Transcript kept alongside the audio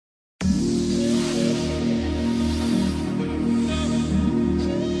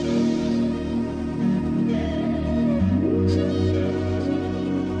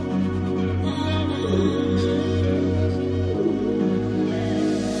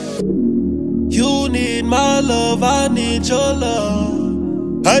You need my love, I need your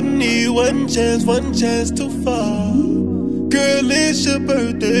love. I need one chance to fall. Girl, it's your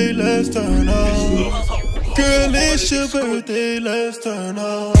birthday, let's turn up. Girl, it's your birthday, let's turn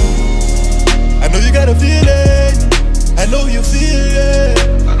up. I know you got a feeling, I know you feel it.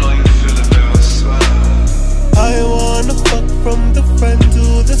 I know you feel it, baby, I swear. I wanna fuck from the front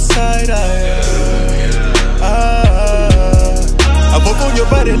to the side. I fuck on your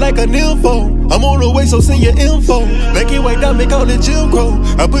body like a nympho. I'm on the way, so send your info. Make it white down, make all the Jim Crow.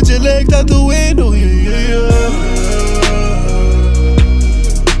 I put your legs out the window, yeah.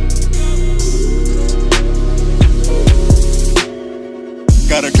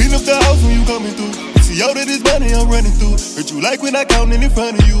 Gotta clean up the house when you coming through. See all of this money I'm running through. But you like when I counting in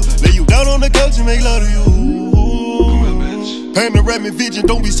front of you. Lay you down on the couch and make love to you. Panoramic vision,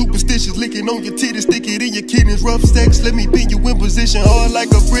 don't be superstitious. Licking on your titties, stick it in your kidneys. Rough sex, let me pin you in position. Hard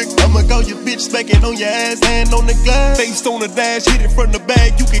like a brick, I'ma call your bitch. Smacking on your ass, hand on the glass. Face on the dash, hit it from the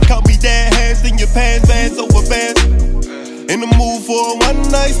back. You can call me dad, hands in your pants, bands over bands. In the mood for a one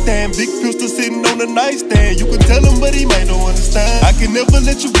night stand. Big pistol sitting on the nightstand. You can tell him, but he might don't understand. I can never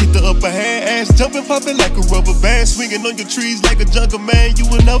let you get the upper hand. Ass jumping, popping like a rubber band. Swinging on your trees like a jungle man. You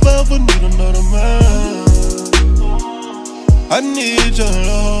will never ever need another man. I need your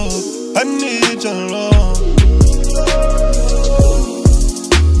love, I need your love.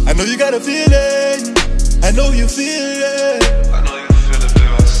 I know you got a feeling, I know you feel it. I know you feel it, baby,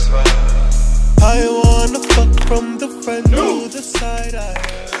 I swear. I wanna fuck from the front to the side.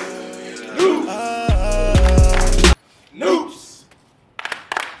 Noobs.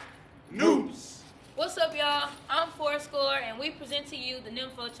 What's up, y'all? I'm Fourscore, and we present to you the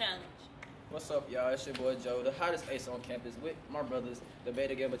Nympho Challenge. What's up, y'all? It's your boy Joe, the hottest ace on campus with my brothers, the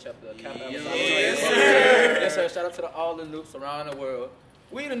Beta Gamma chapter of Kappa. Yes, sir. Shout out to all the noobs around the world.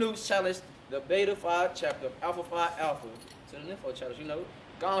 We the noobs challenge the Beta Phi chapter of Alpha Phi Alpha to the Nympho challenge. You know,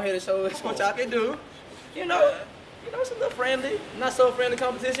 go on ahead and show us what y'all can do. You know, it's a little friendly, not so friendly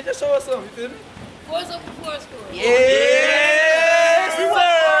competition. Just show us something. You feel me? Fours up for Fourscore. Yeah.